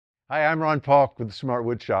Hi, I'm Ron Paulk with the Smart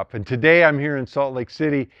Wood Shop, and today I'm here in Salt Lake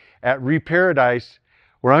City at Reparadise,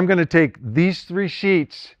 where I'm going to take these 3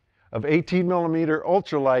 sheets of 18mm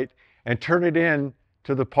Ultralight and turn it in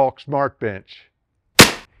to the Paulk Smart Bench.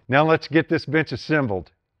 Now let's get this bench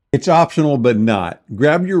assembled. It's optional, but not.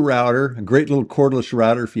 Grab your router, a great little cordless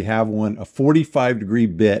router if you have one, a 45-degree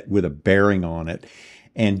bit with a bearing on it,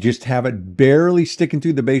 and just have it barely sticking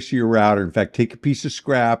through the base of your router. In fact, take a piece of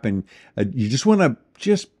scrap and you just want to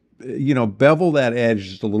bevel that edge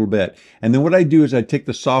just a little bit. And then what I do is I take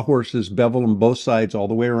the sawhorses, bevel them both sides all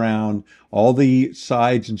the way around, all the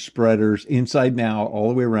sides and spreaders, inside and out, all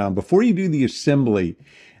the way around. Before you do the assembly,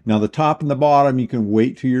 now the top and the bottom, you can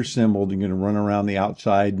wait till you're assembled. You're going to run around the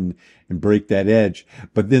outside and break that edge.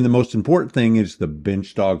 But then the most important thing is the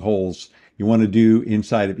bench dog holes. You want to do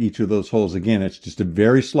inside of each of those holes. Again, it's just a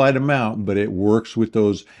very slight amount, but it works with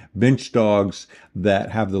those bench dogs that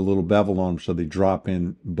have the little bevel on them, so they drop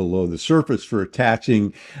in below the surface for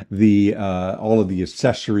attaching the all of the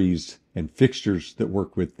accessories and fixtures that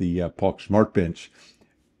work with the Paulk Smart Bench.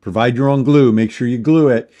 Provide your own glue. Make sure you glue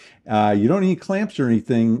it. You don't need clamps or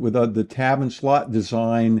anything with the tab and slot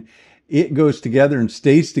design. It goes together and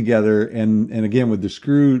stays together. And again, with the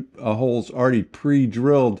screw holes already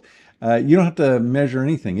pre-drilled, you don't have to measure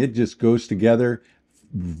anything. It just goes together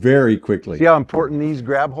very quickly. See how important these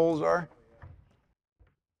grab holes are?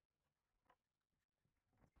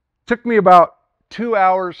 Took me about 2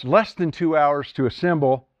 hours, less than 2 hours to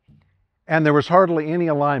assemble, and there was hardly any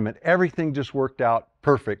alignment. Everything just worked out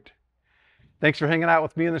perfect. Thanks for hanging out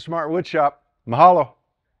with me in the Smart Wood Shop. Mahalo.